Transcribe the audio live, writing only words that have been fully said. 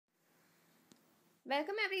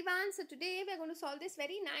Welcome everyone. So today we are going to solve this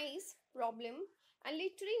very nice problem and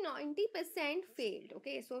literally 90% failed.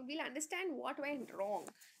 Okay, so we'll understand what went wrong.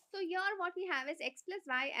 So here what we have is x plus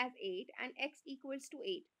y as 8 and x equals to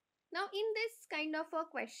 8. Now in this kind of a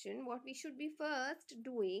question, what we should be first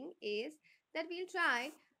doing is that we'll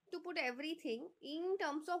try to put everything in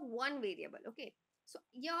terms of one variable. Okay, so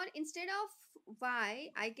here instead of y,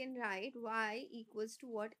 I can write y equals to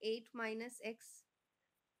what? 8 minus x.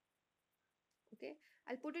 Okay,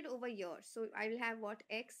 I'll put it over here, so I will have what?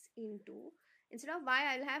 X into, instead of y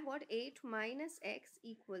I'll have what? 8 minus x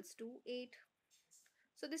equals to 8.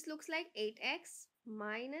 So this looks like 8x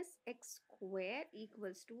minus x square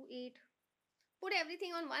equals to 8. Put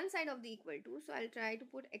everything on one side of the equal to, so I'll try to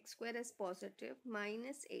put x square as positive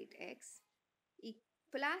minus 8x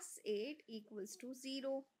plus 8 equals to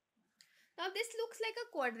 0. Now this looks like a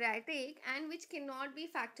quadratic and which cannot be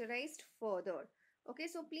factorized further. Okay,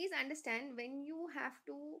 so please understand, when you have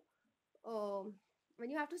to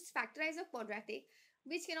factorize a quadratic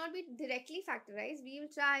which cannot be directly factorized, we will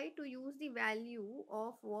try to use the value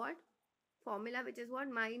of what? Formula, which is what?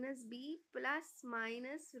 Minus b plus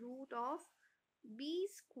minus root of b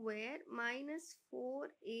square minus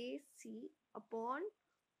 4ac upon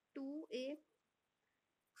 2a.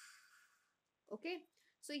 Okay,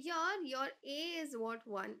 so here your a is what?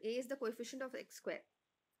 1. A is the coefficient of x square.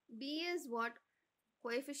 B is what?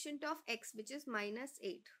 Coefficient of x, which is minus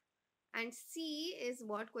 8. And c is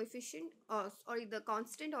what? Coefficient, or the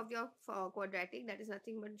constant of your quadratic, that is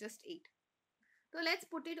nothing but just 8. So let's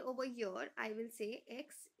put it over here. I will say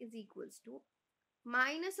x is equals to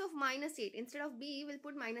minus of minus 8. Instead of b, we'll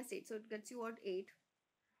put minus 8. So it gets you what? 8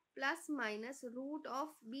 plus minus root of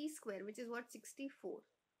b square, which is what? 64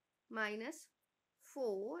 minus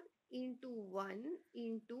 4 into 1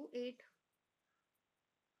 into 8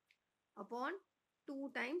 upon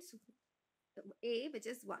 2 times a, which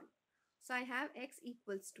is 1. So I have x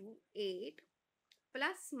equals to 8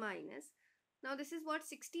 plus minus. Now this is what?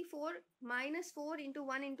 64 minus 4 into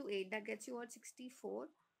 1 into 8. That gets you what? 64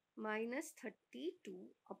 minus 32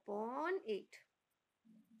 upon 8.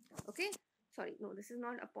 Okay. Sorry, no, this is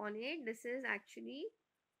not upon 8. This is actually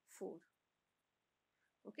 4.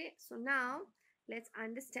 Okay. So now let's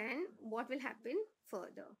understand what will happen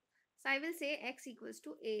further. So I will say x equals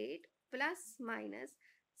to 8 plus minus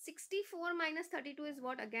 64 minus 32 is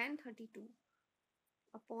what? Again 32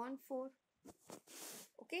 upon 4.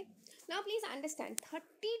 Okay, now please understand,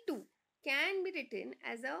 32 can be written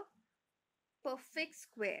as a perfect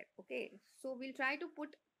square. Okay, so we'll try to put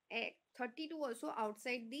a 32 also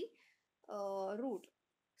outside the root.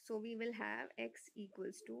 So we will have x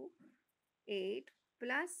equals to 8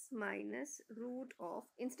 plus minus root of,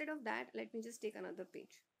 instead of that, let me just take another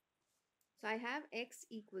page. So I have x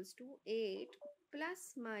equals to 8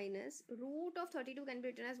 plus minus root of 32 can be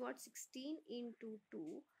written as what? 16 into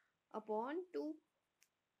 2 upon 2.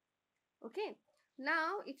 Okay,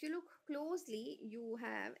 now if you look closely, you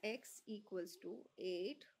have x equals to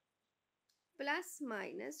 8 plus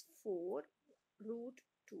minus 4 root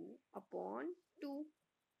 2 upon 2.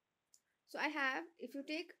 So I have, if you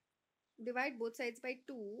take, divide both sides by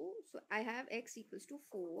 2, so I have x equals to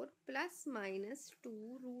 4 plus minus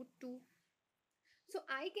 2 root 2. So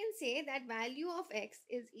I can say that value of x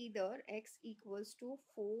is either x equals to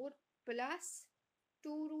 4 plus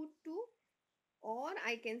 2 root 2, or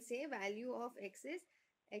I can say value of x is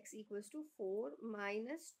x equals to 4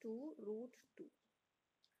 minus 2 root 2.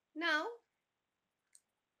 Now,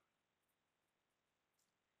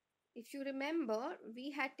 if you remember,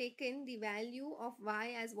 we had taken the value of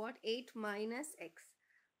y as what? 8 minus x.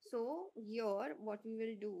 So here what we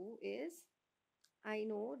will do is, I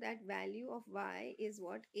know that value of y is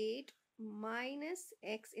what? 8 minus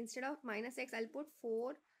x. Instead of minus x, I'll put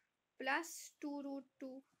 4 plus 2 root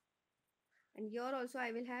 2. And here also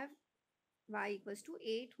I will have y equals to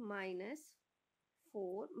 8 minus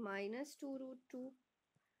 4 minus 2 root 2.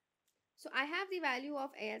 So I have the value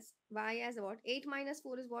of as y as what? 8 minus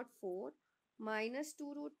 4 is what? 4 minus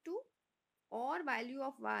 2 root 2, or value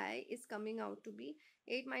of y is coming out to be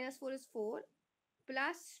 8 minus 4 is 4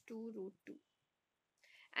 plus 2 root 2.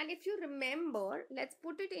 And if you remember, let's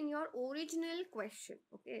put it in your original question.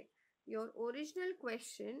 Okay, your original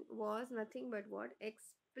question was nothing but what?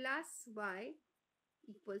 X plus y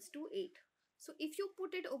equals to 8. So if you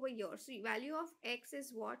put it over here, so value of x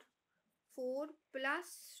is what? 4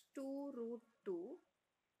 plus 2 root 2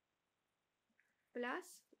 plus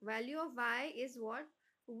value of y is what?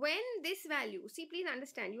 When this value, see, please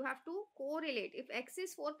understand, you have to correlate. If x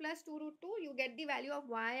is 4 plus 2 root 2, you get the value of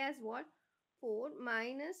y as what? 4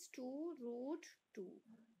 minus 2 root 2.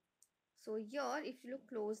 So here, if you look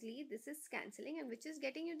closely, this is cancelling, and which is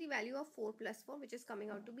getting you the value of 4 plus 4, which is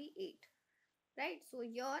coming out to be 8. Right? So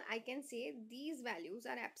here I can say these values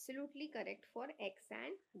are absolutely correct for x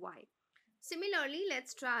and y. Similarly,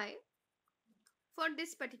 let's try for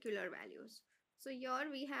this particular values. So here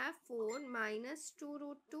we have 4 minus 2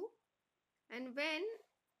 root 2, and when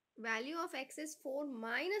value of x is 4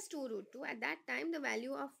 minus 2 root 2, at that time the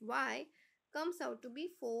value of y comes out to be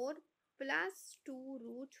 4 plus 2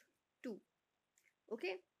 root 2.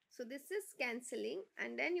 Okay, so this is cancelling,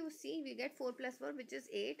 and then you see we get 4 plus 4, which is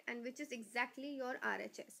 8, and which is exactly your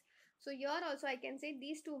RHS. So here also I can say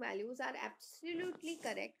these two values are absolutely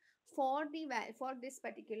correct for the for this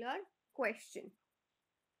particular question.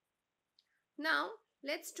 Now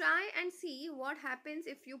let's try and see what happens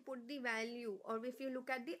if you put the value, or if you look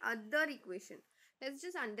at the other equation. Let's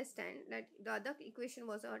just understand that the other equation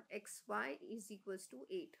was our xy is equals to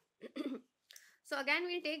 8. So again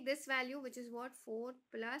we'll take this value, which is what, 4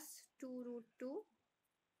 plus 2 root 2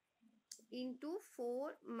 into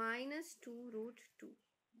 4 minus 2 root 2.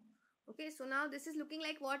 Okay, so now this is looking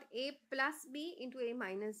like what, a plus b into a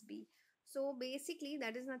minus b. So basically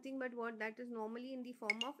that is nothing but what, that is normally in the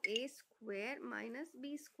form of a square minus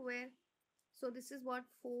b square. So this is what,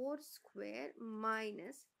 4 square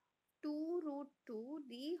minus 2 root 2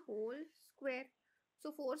 the whole square.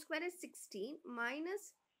 So 4 square is 16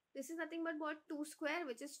 minus, this is nothing but what, 2 square,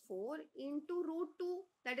 which is 4, into root 2,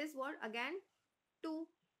 that is what, again 2.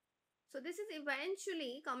 So this is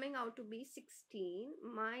eventually coming out to be 16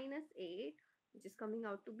 minus 8, which is coming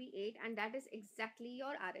out to be 8, and that is exactly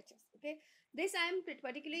your RHS. Okay, this I am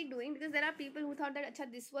particularly doing because there are people who thought that Acha,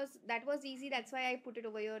 that was easy, that's why I put it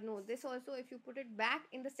over here. No, this also, if you put it back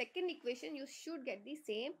in the second equation, you should get the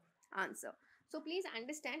same answer. So please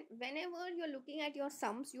understand, whenever you're looking at your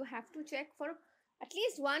sums, you have to check for at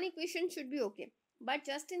least one equation should be okay. But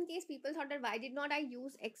just in case people thought that why did not I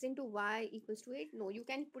use x into y equals to 8? No, you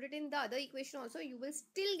can put it in the other equation also. You will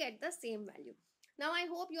still get the same value. Now I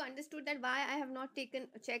hope you understood that why I have not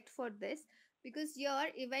checked for this. Because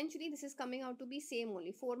here eventually this is coming out to be same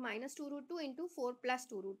only. 4 minus 2 root 2 into 4 plus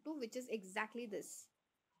 2 root 2, which is exactly this.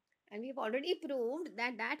 And we've already proved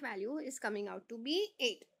that that value is coming out to be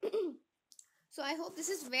 8. So I hope this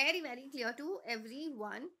is very, very clear to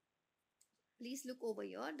everyone. Please look over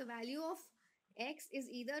here. The value of x is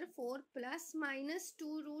either 4 plus minus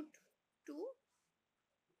 2 root 2,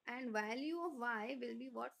 and value of y will be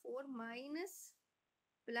what, 4 minus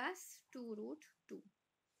plus 2 root 2.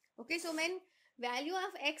 Okay, so when value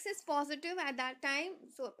of x is positive at that time,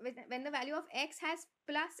 so when the value of x has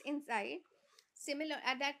plus inside, similar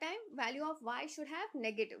at that time value of y should have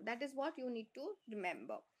negative. That is what you need to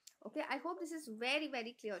remember. Okay, I hope this is very,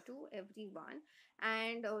 very clear to everyone,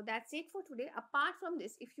 and that's it for today. Apart from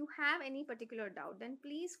this, if you have any particular doubt, then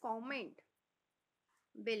please comment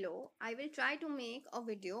below. I will try to make a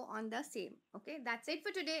video on the same. Okay, that's it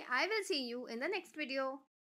for today. I will see you in the next video.